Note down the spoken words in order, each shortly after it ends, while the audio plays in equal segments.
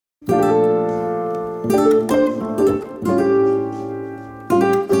Welcome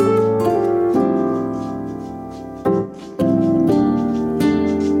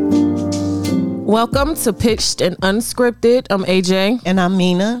to Pitched and Unscripted. I'm AJ. And I'm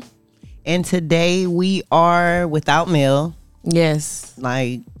Mina. And today we are without Mel. Yes.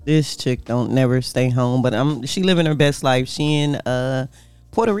 Like, this chick don't never stay home, but she living her best life. She in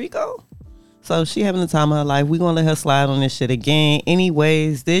Puerto Rico. So she having the time of her life. We gonna let her slide on this shit again.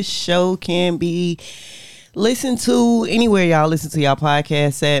 Anyways, this show can be listened to anywhere y'all listen to y'all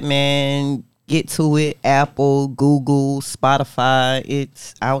podcasts at, man. Get to it. Apple, Google, Spotify.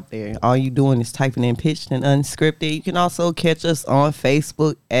 It's out there. All you doing is typing in Pitched and Unscripted. You can also catch us on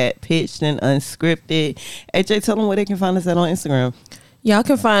Facebook at Pitched and Unscripted. AJ, tell them where they can find us at on Instagram. Y'all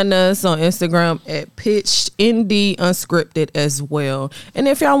can find us on Instagram at Pitched ND Unscripted as well. And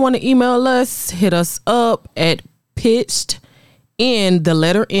if y'all want to email us, hit us up at Pitched in the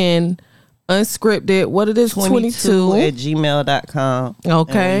letter N Unscripted, what it is, 22 at gmail.com.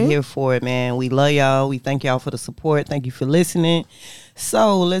 Okay. We're here for it, man. We love y'all. We thank y'all for the support. Thank you for listening.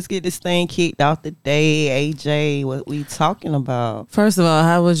 So let's get this thing kicked off today. AJ, what we talking about? First of all,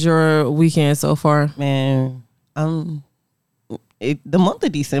 how was your weekend so far? Man, the month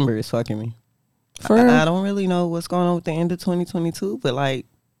of December is fucking me. I don't really know what's going on with the end of 2022, but like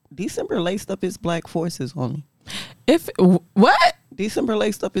December laced up its black forces on me. What? December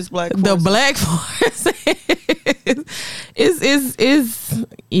laced up his black forces. The black forces is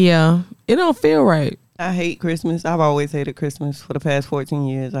yeah. It don't feel right. I hate Christmas. I've always hated Christmas for the past 14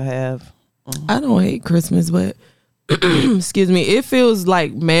 years. I have. I don't hate Christmas, but excuse me, it feels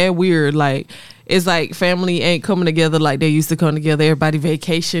like mad weird. Like it's like family ain't coming together like they used to come together. Everybody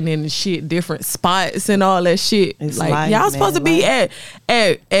vacationing and shit, different spots and all that shit. It's like life, y'all supposed to be at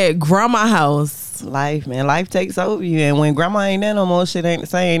grandma house. Life, man. Life takes over you, and when grandma ain't there no more, shit ain't the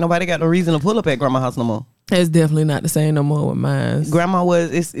same. Ain't nobody got no reason to pull up at grandma house no more. It's definitely not the same no more with mine. Grandma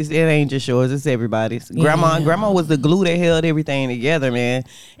was it ain't just yours, it's everybody's. Grandma was the glue that held everything together, man.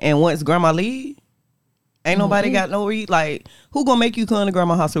 And once grandma leave, ain't nobody got no like who gonna make you come to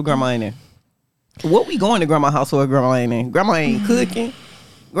grandma house if grandma ain't there? What we going to grandma house for if grandma ain't there? Grandma ain't cooking.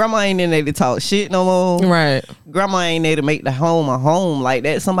 Grandma ain't in there to talk shit no more. Right. Grandma ain't there to make the home a home like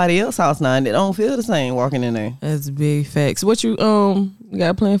that. Somebody else's house now, and it don't feel the same walking in there. That's big facts. What you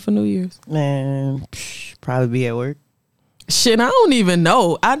got planned for New Year's? Man, probably be at work. Shit, I don't even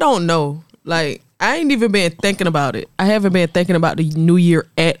know. I don't know. Like, I ain't even been thinking about it. I haven't been thinking about the New Year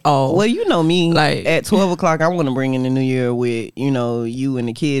at all. Well, you know me. Like at 12 o'clock, I want to bring in the New Year with, you and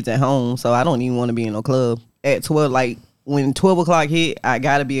the kids at home. So I don't even want to be in no club. At 12, like, when 12 o'clock hit, I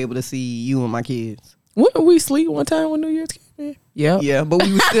got to be able to see you and my kids. Wouldn't we sleep one time when New Year's came in? Yep. Yeah, but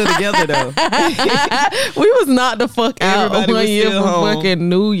we were still together, though. We was not the fuck out Everybody one was year still for home. fucking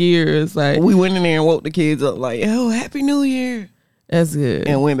New Year's. Like, we went in there and woke the kids up like, yo, Happy New Year. That's good.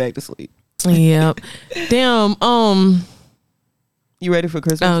 And went back to sleep. Yep. Damn. You ready for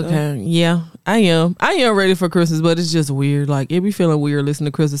Christmas? Okay. Yeah, I am. I am ready for Christmas, but it's just weird. Like, it be feeling weird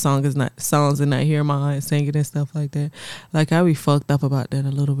listening to Christmas songs and not hear my aunt sing it and stuff like that. Like, I be fucked up about that a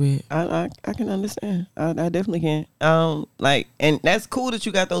little bit. I can understand. I definitely can. And that's cool that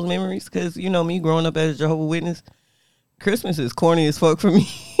you got those memories, because you know me growing up as a Jehovah's Witness, Christmas is corny as fuck for me.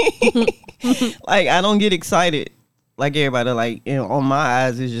 Like, I don't get excited like everybody. Like, on my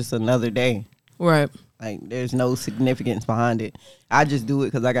eyes, it's just another day. Right. Like, there's no significance behind it. I just do it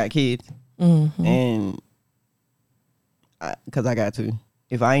because I got kids. Mm-hmm. And because I got to.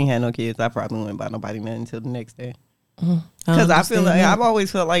 If I ain't had no kids, I probably wouldn't buy nobody nothing until the next day. Because I feel like I've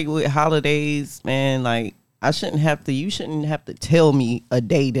always felt like with holidays, man, like you shouldn't have to tell me a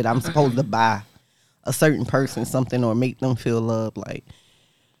day that I'm supposed to buy a certain person something or make them feel loved. Like,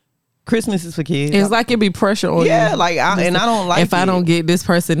 Christmas is for kids. It's like it be pressure on you. Yeah, like I don't like if I don't get this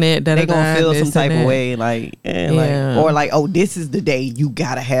person that they gonna feel some type of way, like oh, this is the day you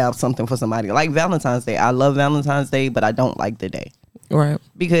gotta have something for somebody. Like Valentine's Day, I love Valentine's Day, but I don't like the day, right?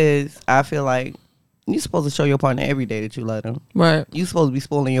 Because I feel like you're supposed to show your partner every day that you love them, right? You're supposed to be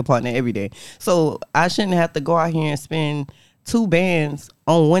spoiling your partner every day, so I shouldn't have to go out here and spend 2 bands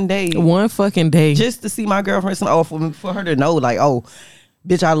on one day, one fucking day, just to see my girlfriend. Or for her to know, like, oh,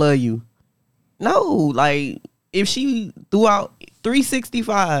 bitch, I love you. No, like, if she threw out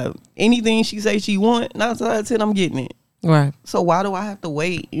 365, anything she say she want, 9 times out of 10, I'm getting it. Right. So why do I have to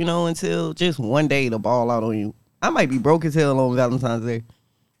wait, until just one day to ball out on you? I might be broke as hell on Valentine's Day.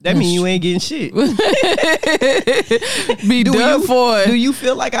 That means you ain't getting shit. Be done for it. Do you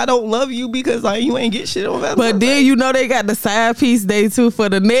feel like I don't love you because like you ain't get shit on Valentine's But then Day? you know they got the side piece day too for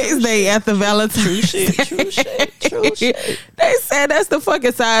the next day after Valentine's Day. True shit. They said that's the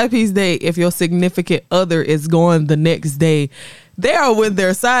fucking side piece day. If your significant other is going the next day, they are with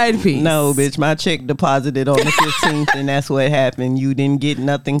their side piece. No, bitch, my check deposited on the 15th and that's what happened. You didn't get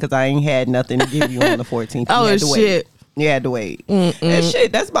nothing because I ain't had nothing to give you on the 14th. Oh shit. You had to wait. That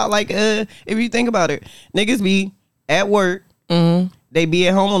shit, that's about like, if you think about it, niggas be at work. They be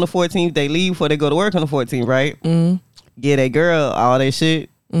at home on the 14th. They leave before they go to work on the 14th, right? Get a girl all that shit.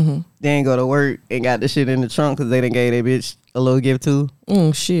 Then go to work and got the shit in the trunk because they done gave that bitch a little gift too.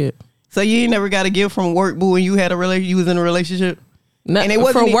 Shit. So you ain't never got a gift from work, boo, and you had you was in a relationship? And it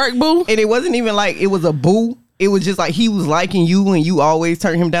wasn't from work, boo? And it wasn't even like it was a boo. It was just like he was liking you and you always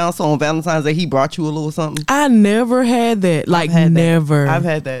turned him down. So on Valentine's Day, he brought you a little something. I never had that. Like, never. I've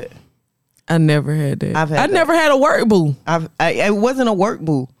had that. I never had that. I never had a work boo. It wasn't a work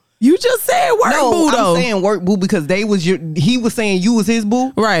boo. You just said work boo, though. I'm saying work boo because he was saying you was his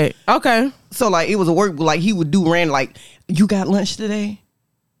boo. Right. Okay. So, like, it was a work boo. Like, he would do random, like, you got lunch today?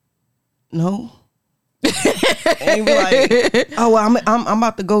 No. And he be like, oh, well, I'm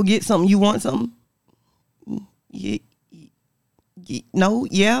about to go get something. You want something? Yeah. No,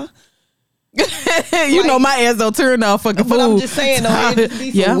 yeah. You know my ass don't turn off fucking food. But I'm just saying though,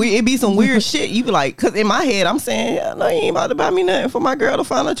 it be some weird shit. You be like, cause in my head I'm saying, no, you ain't about to buy me nothing for my girl to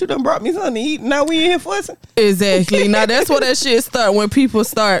find out you done brought me something to eat. Now we in here fussing. Exactly. Now that's what that shit start when people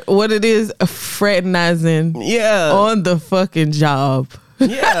start what it is, fraternizing. Yeah. On the fucking job.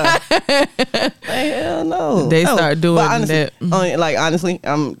 Yeah. Hell no. They start doing that. Honestly,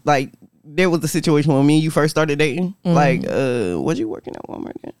 I'm like. There was a situation when me and you first started dating. Like, was you working at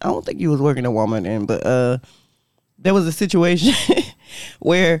Walmart then? I don't think you was working at Walmart then, but there was a situation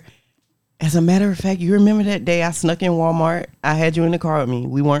where, as a matter of fact, you remember that day I snuck in Walmart? I had you in the car with me.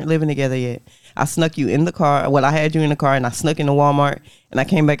 We weren't living together yet. I snuck you in the car. Well, I had you in the car and I snuck into Walmart and I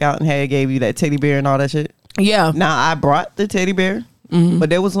came back out and gave you that teddy bear and all that shit. Yeah. Now, I brought the teddy bear, but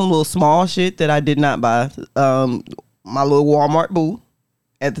there was some little small shit that I did not buy. My little Walmart boo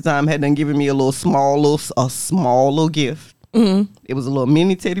at the time had done given me a small little gift. It was a little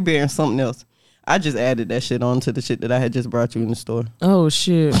mini teddy bear and something else. I just added that shit on to the shit that I had just brought you in the store. Oh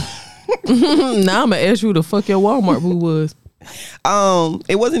shit. Now I'm gonna ask you who the fuck your Walmart boo was.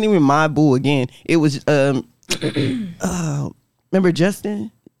 It wasn't even my boo again. It was remember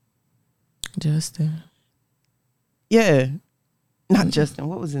Justin? Yeah. Not Justin.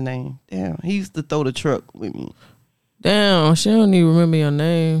 What was his name? Damn. He used to throw the truck with me. Damn, she don't even remember your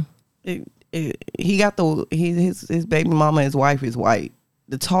name. He got his baby mama, his wife is white.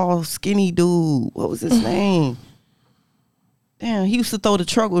 The tall, skinny dude. What was his name? Damn, he used to throw the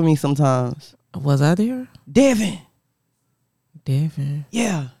truck with me sometimes. Was I there? Devin.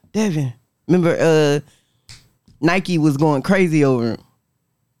 Yeah, Devin. Remember, Nike was going crazy over him.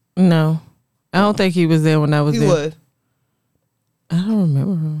 No, I don't think he was there when I was there. He was. I don't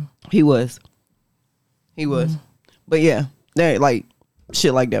remember him. He was. But yeah, like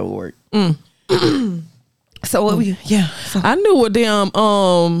shit like that would work. So what I knew what damn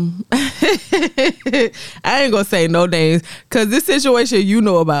I ain't gonna say no names because this situation you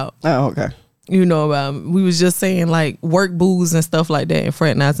know about. Oh, okay. You know about. We was just saying like work booze and stuff like that and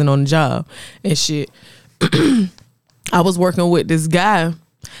fraternizing on the job and shit. I was working with this guy.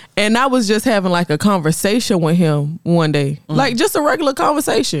 And I was just having like a conversation with him one day, like just a regular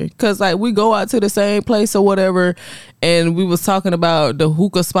conversation. Cause like we go out to the same place or whatever. And we was talking about the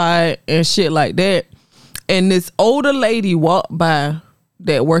hookah spot and shit like that. And this older lady walked by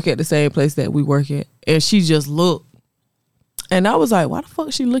that work at the same place that we work at. And she just looked. And I was like, why the fuck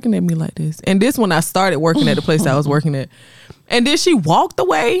is she looking at me like this? And this when I started working at the place I was working at. And then she walked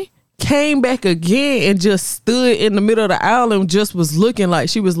away. Came back again and just stood in the middle of the aisle and just was looking like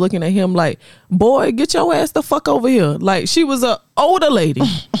she was looking at him like, boy, get your ass the fuck over here. Like she was a older lady.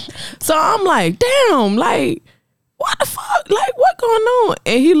 So I'm like, damn, like, what the fuck? Like, what going on?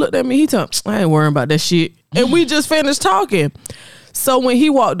 And he looked at me, he told me, I ain't worrying about that shit. And we just finished talking. So when he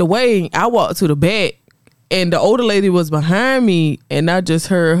walked away, I walked to the back and the older lady was behind me and I just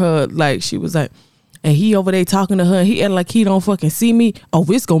heard her, like, she was like, and he over there talking to her. And he acting like he don't fucking see me. Oh,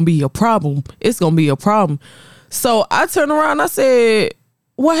 it's going to be a problem. It's going to be a problem. So I turned around. I said,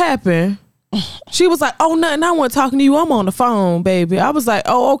 what happened? She was like, oh, nothing. I wasn't talking to you. I'm on the phone, baby. I was like,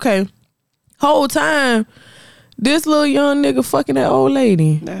 oh, okay. Whole time, this little young nigga fucking that old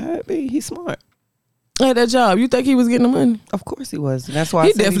lady. Nah, he's smart. At that job. You think he was getting the money? Of course he was. That's why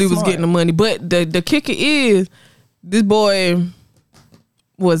he definitely was getting the money. But the kicker is, this boy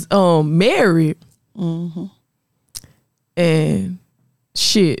was married. Mm-hmm. And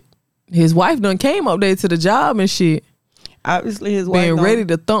shit, his wife done came up there to the job and shit. Obviously, his wife being ready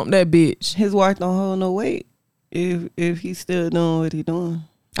to thump that bitch. His wife don't hold no weight if he's still doing what he doing.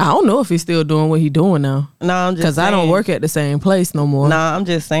 I don't know if he's still doing what he doing now. No, I'm just because I don't work at the same place no more. Nah, I'm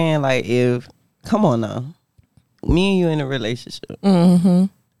just saying, like, come on now, me and you in a relationship, mm-hmm.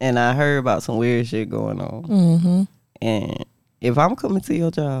 and I heard about some weird shit going on, mm-hmm. and if I'm coming to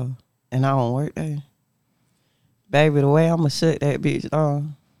your job and I don't work there, baby, the way I'm gonna shut that bitch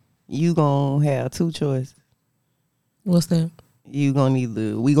down, you gonna have two choices. What's that? We gonna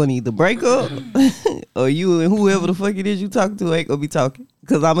either break up, or you and whoever the fuck it is you talking to ain't gonna be talking.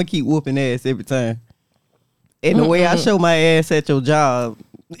 Cause I'm gonna keep whooping ass every time. And the way I show my ass at your job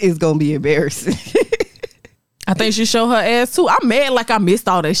is gonna be embarrassing. I think she show her ass too. I'm mad like I missed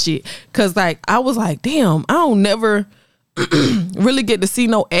all that shit. Cause like I was like, damn, I don't never really get to see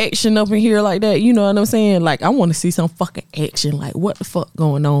no action up in here like that. You know what I'm saying? Like I want to see some fucking action. Like what the fuck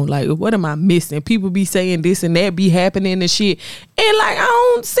going on? Like what am I missing? People be saying this and that be happening and shit. And like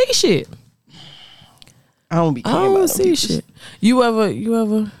I don't see shit. I don't be caring about see shit. You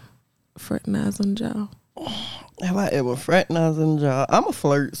ever fraternize on the job? Have I ever fraternized on the job? I'm a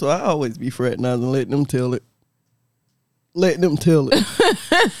flirt, so I always be fraternizing, letting them tell it. What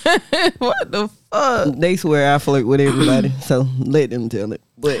the fuck? They swear I flirt with everybody, so let them tell it.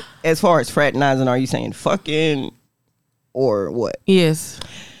 But as far as fraternizing, are you saying fucking or what? Yes.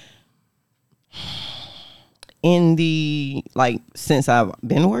 In the, like, since I've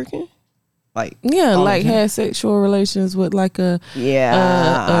been working? Like, yeah, like had sexual relations with like a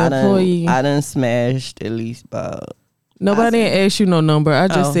employee. I done smashed at least about. Nobody didn't ask you no number. I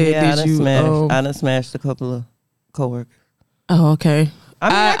just said, did you? I done smashed a couple of coworkers. Oh, okay.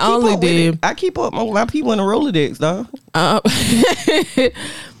 I only did. I keep up with my people in the Rolodex, dog. I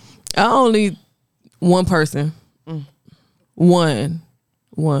only one person. One.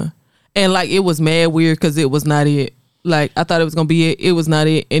 And like it was mad weird because it was not it. Like I thought it was gonna be it. It was not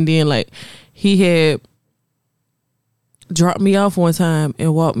it. And then like he had dropped me off one time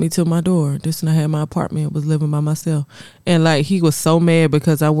and walked me to my door. This when I had my apartment, was living by myself. And like he was so mad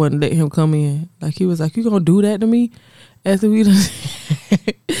because I wouldn't let him come in. Like he was like, "You gonna do that to me?" After we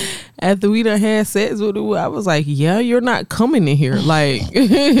done had sex with him, I was like, "Yeah, you're not coming in here. Like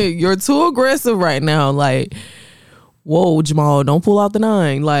you're too aggressive right now. Like, whoa, Jamal, don't pull out the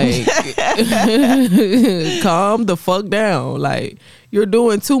 9. Like, calm the fuck down. Like, you're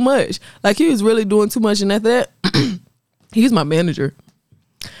doing too much." Like, he was really doing too much. And after that, he's my manager.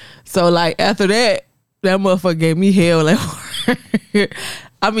 So, like, after that motherfucker gave me hell. Like,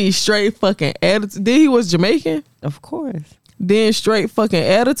 I mean, straight fucking attitude. Then he was Jamaican. Of course. Then straight fucking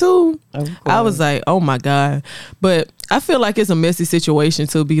attitude. Of course. I was like, oh my God. But I feel like it's a messy situation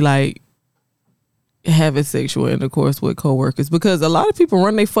to be like, having sexual intercourse with coworkers, because a lot of people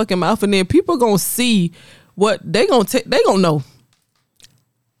run their fucking mouth and then people gonna see what they gonna know.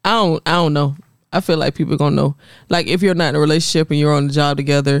 I don't know. I feel like people gonna know. Like if you're not in a relationship and you're on the job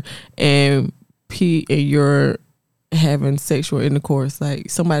together and you're having sexual intercourse, like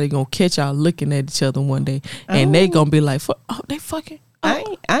somebody gonna catch y'all looking at each other one day and they gonna be like, "Oh, they fucking." I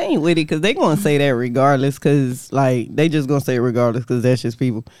ain't with it because they gonna say that regardless, because like they just gonna say it regardless because that's just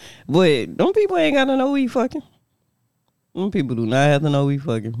people. But them people ain't gotta know we fucking. Them people do not have to know we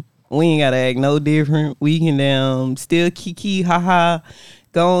fucking. We ain't gotta act no different. We can still kiki haha.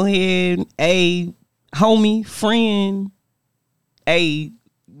 Go ahead, a homie, friend, a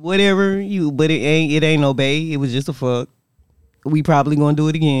whatever you. But it ain't no bae. It was just a fuck. We probably gonna do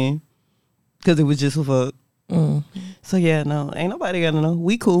it again because it was just a fuck. So yeah, no, ain't nobody gotta know.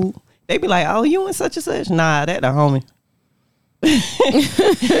 We cool. They be like, "Oh, you and such and such." Nah, that the homie.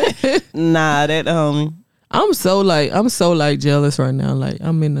 Nah, that the homie. I'm so jealous right now. Like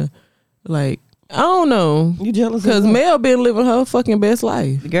I'm in the, like, I don't know. You jealous? Because Mel been living her fucking best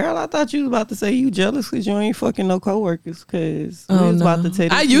life. Girl, I thought you was about to say you jealous because you ain't fucking no coworkers. Because we was about to tell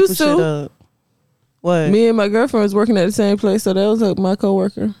you. I used to. Shit up. What? Me and my girlfriend was working at the same place, so that was my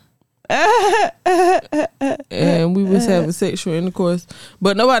coworker. And we was having sexual intercourse,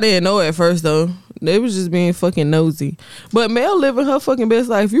 but nobody didn't know at first though. They was just being fucking nosy. But Mel living her fucking best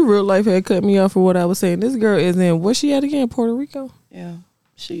life. You real life had cut me off for what I was saying. This girl is in, where she at again? Puerto Rico. Yeah,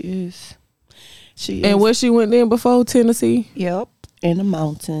 she is. And where she went then before? Tennessee. Yep, in the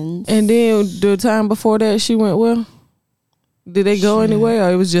mountains. And then the time before that, she went where? Did they go anywhere,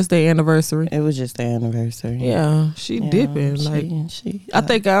 or it was just their anniversary? It was just their anniversary. Yeah, she dipping. I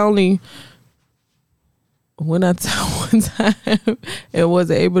think I only went out one time and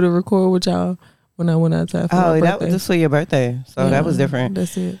wasn't able to record with y'all. when I went outside for my birthday. That was just for your birthday. So that was different.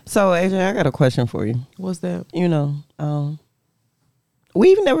 That's it. So AJ, I got a question for you. What's that? You know, we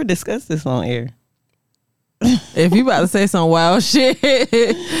even never discussed this on air. If you about to say some wild shit.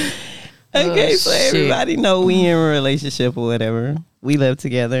 Okay, so shit. everybody know we in a relationship or whatever. We live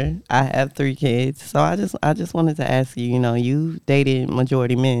together. I have 3 kids. So I just wanted to ask you, you know, you dated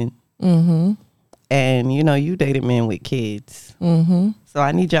majority men. Mm-hmm. And, you know, you dated men with kids. Mm-hmm. So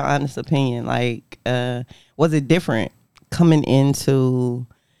I need your honest opinion. Like, was it different coming into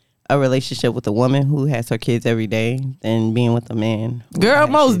a relationship with a woman who has her kids every day than being with a man? Girl,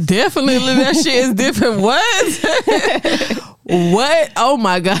 most definitely that shit is different. What? What? Oh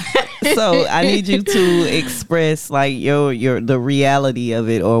my God. So I need you to express like the reality of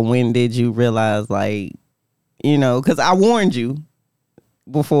it, or when did you realize, like, you know, because I warned you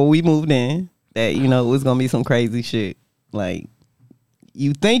before we moved in that, you know, it was gonna be some crazy shit. Like,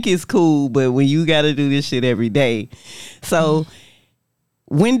 you think it's cool, but when you got to do this shit every day. So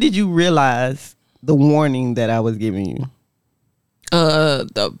when did you realize the warning that I was giving you?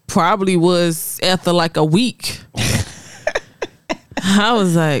 Probably was after like a week. I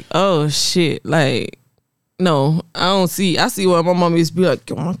was like, oh shit. Like, no, I see why my mom used to be like,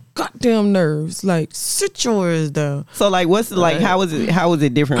 oh, my goddamn nerves. Like, sit your ass down. So like, what's like, how was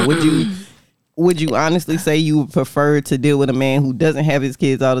it different? Would you honestly say you would prefer to deal with a man who doesn't have his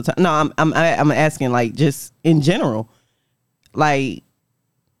kids all the time? No, I'm asking, like, just in general, like,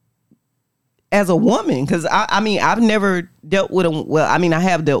 as a woman, because I mean, I've never dealt with I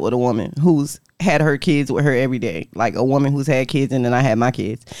have dealt with a woman who's had her kids with her every day, like a woman who's had kids, and then I had my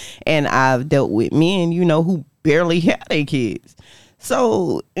kids. And I've dealt with men, you know, who barely had their kids.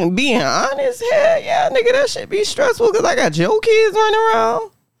 So, and being honest, hell yeah, nigga, that shit be stressful, because I got your kids running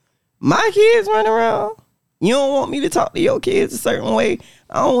around, my kids running around. You don't want me to talk to your kids a certain way.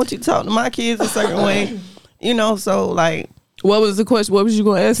 I don't want you to talk to my kids a certain way. You know, so like, what was the question? What was you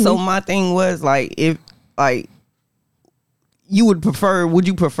gonna ask me? So my thing was, like, if like would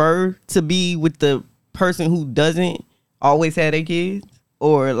you prefer to be with the person who doesn't always have their kids,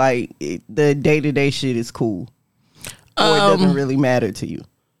 or like the day-to-day shit is cool, or it doesn't really matter to you?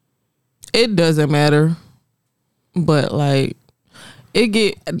 It doesn't matter, but like it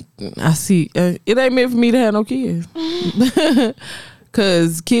ain't meant for me to have no kids.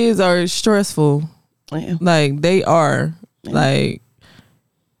 Cause kids are stressful. Yeah. Like, they are. Yeah. Like,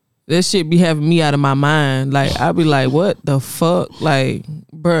 that shit be having me out of my mind. Like, I be like, what the fuck? Like,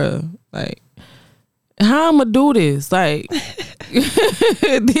 bruh, like, how I'm gonna do this? Like,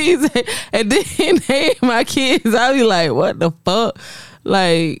 these, and then they my kids, I be like, what the fuck?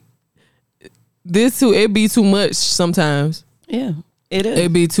 Like, it be too much sometimes. Yeah, it is.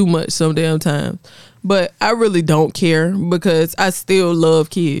 It be too much some damn times. But I really don't care, because I still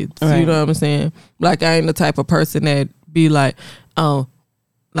love kids. Right. You know what I'm saying? Like, I ain't the type of person that be like, oh,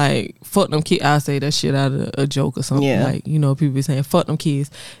 like, fuck them kids. I say that shit out of a joke or something. Yeah. Like, you know, people be saying fuck them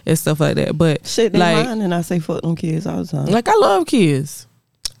kids and stuff like that. But shit, they like, mine, and I say fuck them kids all the time. Like, I love kids.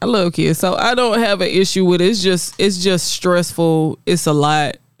 So I don't have an issue with it. It's just stressful. It's a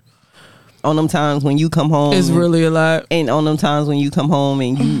lot. On them times when you come home, it's really a lot. And on them times when you come home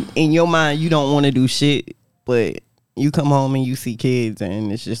and you, in your mind, you don't want to do shit, but you come home and you see kids,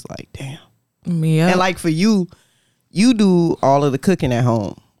 and it's just like, damn. Yeah. And like, for you do all of the cooking at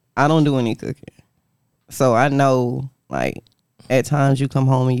home. I don't do any cooking. So I know, like, at times you come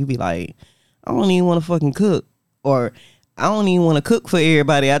home and you be like, I don't even want to fucking cook. Or I don't even want to cook for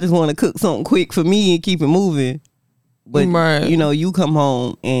everybody. I just want to cook something quick for me and keep it moving. But, right. You know, you come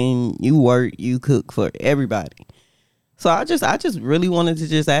home and you work, you cook for everybody. So I just really wanted to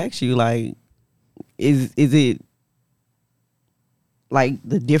just ask you, like, is it, like,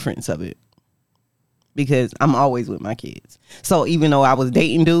 the difference of it? Because I'm always with my kids. So even though I was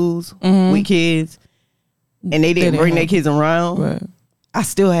dating dudes with kids, and they didn't bring their kids around, right, I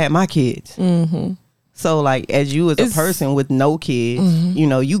still had my kids. Mm-hmm. So, like, as you as a person with no kids, you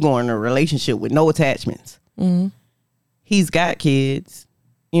know, you go in a relationship with no attachments. Mm-hmm. He's got kids.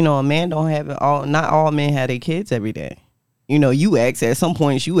 You know, a man don't have it all. Not all men have their kids every day. You know, you ask at some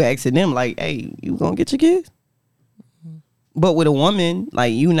points, you asking them, like, hey, you gonna get your kids? Mm-hmm. But with a woman,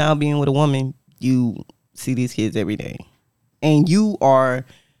 like, you now being with a woman, you see these kids every day. And you are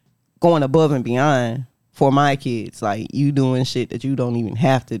going above and beyond for my kids. Like, you doing shit that you don't even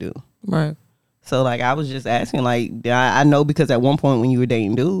have to do. Right. So, like, I was just asking, like, I know, because at one point when you were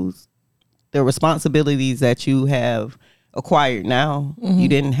dating dudes, the responsibilities that you have acquired now, you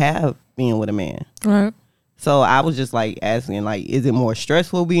didn't have being with a man. Right. So I was just, like, asking, like, is it more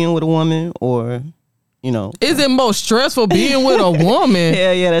stressful being with a woman, or you know. Is it more stressful being with a woman?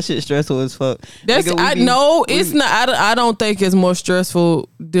 Hell yeah, that shit stressful as fuck. That's it's not. I don't think it's more stressful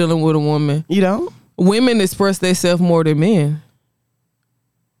dealing with a woman. You don't? Women express themselves more than men.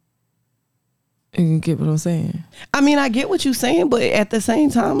 You get what I'm saying? I mean, I get what you're saying, but at the same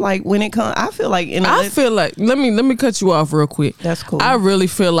time, like when it comes, I feel like let me cut you off real quick. That's cool. I really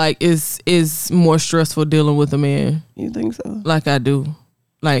feel like it's more stressful dealing with a man. You think so? Like I do.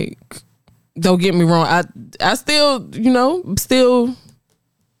 Like, don't get me wrong. I still, still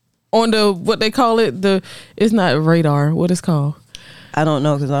on the what they call it. It's not radar. What it's called? I don't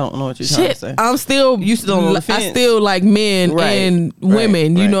know because I don't know what you're trying to say. I'm still you still on the fence. I still like men and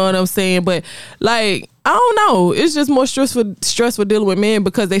women. You know what I'm saying? But like I don't know. It's just more stressful dealing with men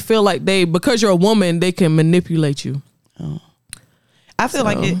because they feel like because you're a woman they can manipulate you. Oh. I feel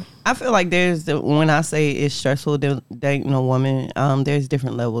like there's when I say it's stressful dating a woman, there's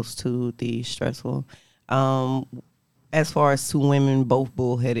different levels to the stressful. As far as two women both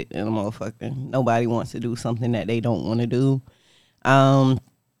bullheaded and a motherfucker, nobody wants to do something that they don't want to do.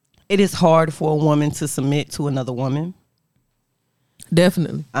 It is hard for a woman to submit to another woman.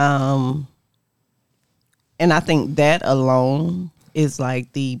 Definitely. And I think that alone is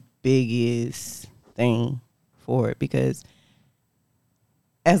like the biggest thing for it because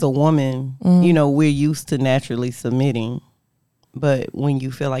as a woman, we're used to naturally submitting, but when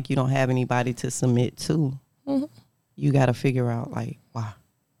you feel like you don't have anybody to submit to, you got to figure out like, wow.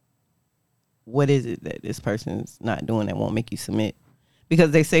 What is it that this person's not doing that won't make you submit? Because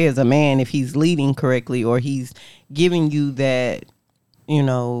they say as a man, if he's leading correctly or he's giving you that,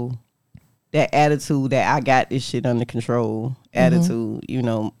 that attitude that I got this shit under control attitude,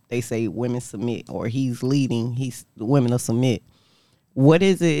 they say women submit or he's leading, the women will submit. What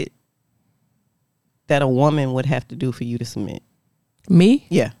is it that a woman would have to do for you to submit? Me?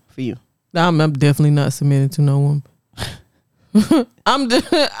 Yeah, for you. I'm definitely not submitting to no woman.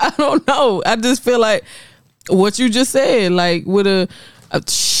 I don't know. I just feel like what you just said, like with a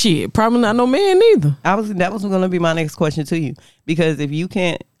shit, probably not no man either. That was going to be my next question to you because if you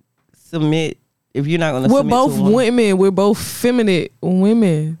can't submit, if you're not going to submit, we're both women. We're both feminine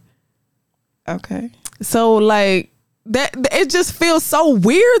women. Okay. So like that, it just feels so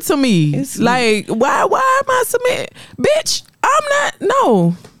weird to me. It's like why am I submitting, bitch? I'm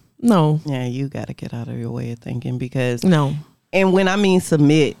not. No. Yeah, you got to get out of your way of thinking because no. And when I mean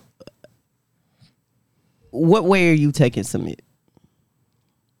submit, what way are you taking submit?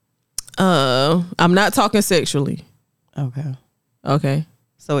 I'm not talking sexually. Okay.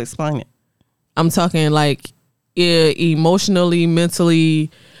 So explain it. I'm talking like emotionally,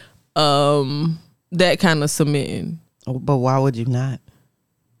 mentally, that kind of submitting. Oh, but why would you not?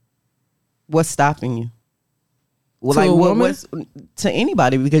 What's stopping you? Well, what's to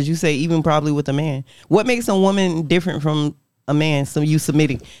anybody? Because you say even probably with a man. What makes a woman different from a man? So you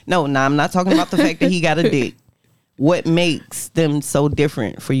submitting? No, I'm not talking about the fact that he got a dick. What makes them so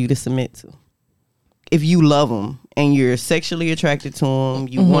different for you to submit to? If you love them and you're sexually attracted to them,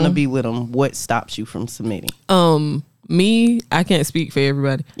 you want to be with them. What stops you from submitting? Me, I can't speak for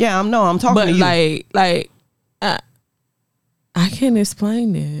everybody. Yeah, I'm talking but to you. I can't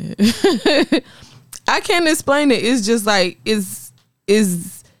explain it. I can't explain it. It's just like is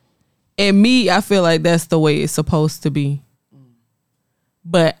and me, I feel like that's the way it's supposed to be.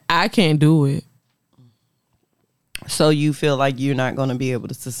 But I can't do it. So you feel like you're not going to be able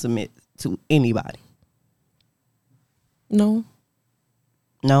to submit to anybody? No.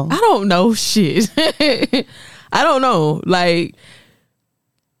 I don't know shit. I don't know. Like,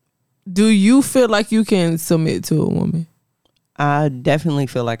 do you feel like you can submit to a woman? I definitely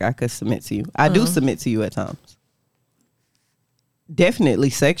feel like I could submit to you. I do submit to you at times.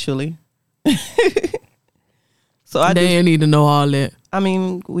 Definitely sexually. So they need to know all that. I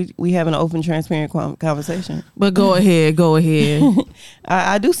mean, we have an open, transparent conversation. But go ahead.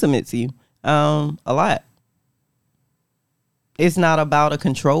 I do submit to you a lot. It's not about a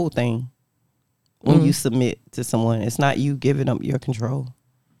control thing when you submit to someone. It's not you giving up your control.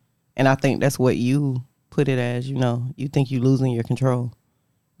 And I think that's what you put it as, you think you losing your control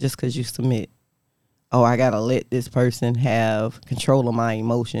just because you submit. Oh, I got to let this person have control of my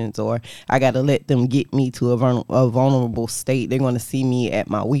emotions, or I got to let them get me to a vulnerable state. They're going to see me at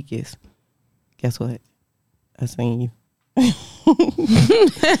my weakest. Guess what? I seen you.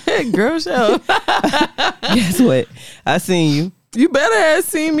 Girl, show. Guess what? I seen you. You better have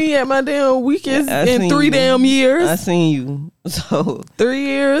seen me at my damn weakest in 3 damn years. I seen you. So 3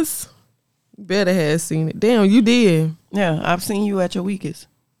 years. Better have seen it. Damn, you did. Yeah, I've seen you at your weakest.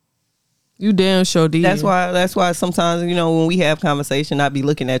 You damn sure did. That's why sometimes, you know, when we have conversation, I be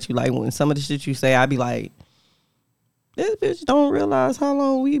looking at you like, when some of the shit you say, I be like, this bitch don't realize how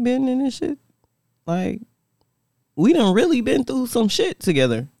long we been in this shit. Like, we done really been through some shit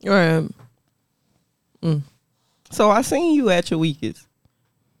together. Right. So I seen you at your weakest.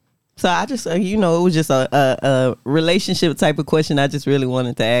 So I just, you know, it was just a relationship type of question. I just really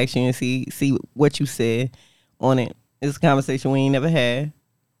wanted to ask you and see what you said on it. It's a conversation we ain't never had.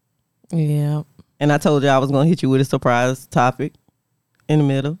 Yeah. And I told you I was going to hit you with a surprise topic in the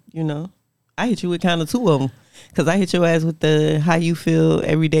middle, you know. I hit you with kind of two of them. Because I hit your ass with the how you feel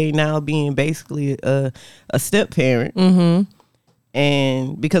every day now being basically a step parent. Mm-hmm.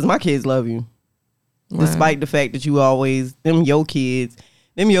 And because my kids love you. Right. Despite the fact that you always, them your kids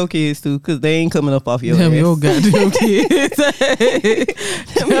too, because they ain't coming up off your ass. Your goddamn kids.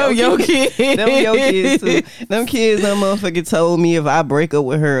 Them your kids. Them your kids too. Them kids, that motherfucker told me if I break up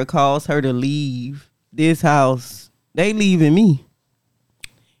with her or cause her to leave this house, they leaving me.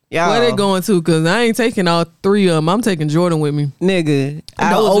 Y'all, where they going to? Because I ain't taking all three of them. I'm taking Jordan with me. Nigga.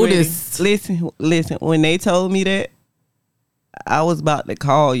 The oldest. Listen. When they told me that, I was about to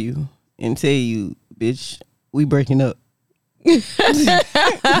call you and tell you, bitch, we breaking up. They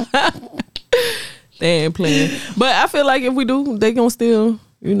ain't playing. But I feel like if we do, they gonna still,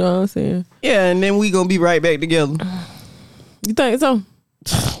 you know what I'm saying? Yeah, and then we gonna be right back together. You think so?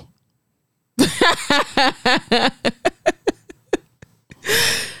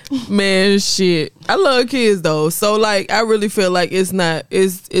 Man, shit. I love kids though. So like I really feel like it's a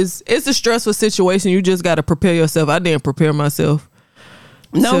stressful situation. You just gotta prepare yourself. I didn't prepare myself.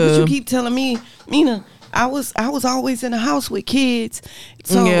 No, but you keep telling me, Mina, I was always in the house with kids.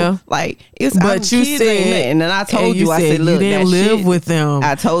 So yeah. like it's but you kids said, and then I told you, I said, look, you didn't live with them.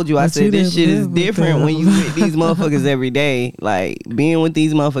 I told you, I said this shit is different when you with these motherfuckers every day. Like being with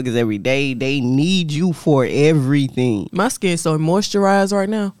these motherfuckers every day, they need you for everything. My skin's so moisturized right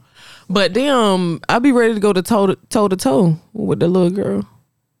now. But damn, I be ready to go to toe to toe with the little girl.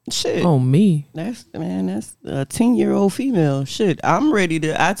 Shit. Oh, me. That's a 10-year-old female. Shit. I'm ready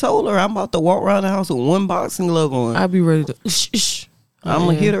to. I told her I'm about to walk around the house with one boxing glove on. I be ready to. I'm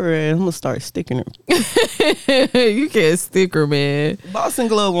gonna hit her and I'm gonna start sticking her. You can't stick her, man. Boxing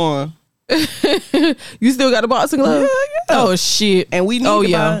glove on. You still got a boxing glove? Yeah. Oh shit. And we need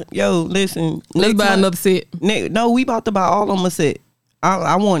to buy. Yo, listen. Let's buy another set. No, we about to buy all of them a set.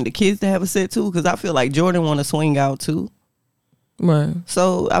 I want the kids to have a set too, because I feel like Jordan want to swing out too. Right.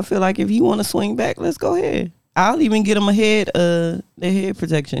 So I feel like if you want to swing back, let's go ahead. I'll even get them the head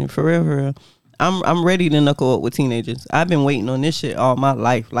protection for real. I'm ready to knuckle up with teenagers. I've been waiting on this shit all my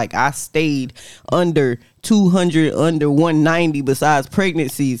life. Like I stayed under 200, under 190 besides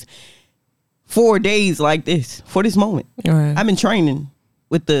pregnancies 4 days like this for this moment. All right. I've been training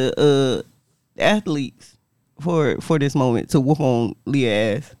with the athletes for this moment to whoop on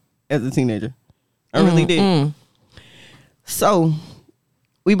Leah ass as a teenager. I really did. So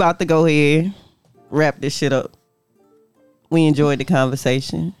we about to go ahead, wrap this shit up. We enjoyed the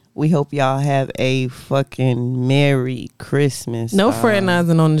conversation. We hope y'all have a fucking Merry Christmas. No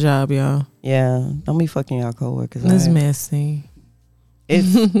fraternizing on the job, y'all. Yeah, don't be fucking y'all coworkers. It's messy.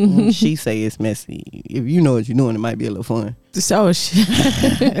 It's she say it's messy. If you know what you're doing, it might be a little fun. So shit.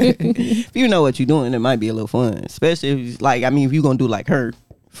 If you know what you're doing, it might be a little fun. Especially if, like, I mean, if you gonna do like her,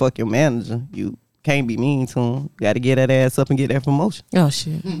 fuck your manager, you can't be mean to him. Got to get that ass up and get that promotion. Oh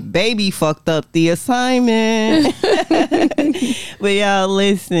shit. Baby fucked up the assignment. But y'all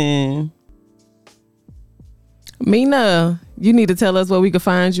listen. Mina, you need to tell us where we can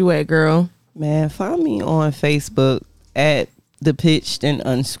find you at, girl. Man, find me on Facebook at the Pitched and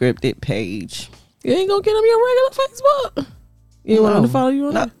Unscripted page. You ain't gonna get them your regular Facebook? You want them to follow you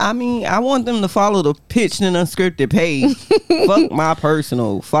on that? I mean, I want them to follow the Pitched and Unscripted page. Fuck my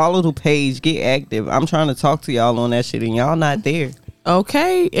personal. Follow the page. Get active. I'm trying to talk to y'all on that shit and y'all not there.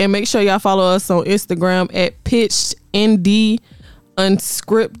 Okay. And make sure y'all follow us on Instagram at PitchedND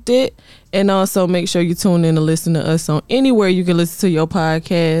Unscripted. And also make sure you tune in to listen to us on anywhere you can listen to your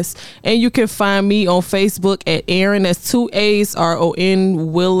podcast. And you can find me on Facebook at Aaron. That's 2 A's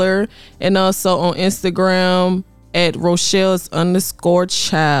RON Willer. And also on Instagram at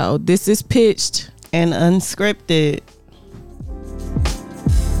Rochelle's_child. This is Pitched and Unscripted.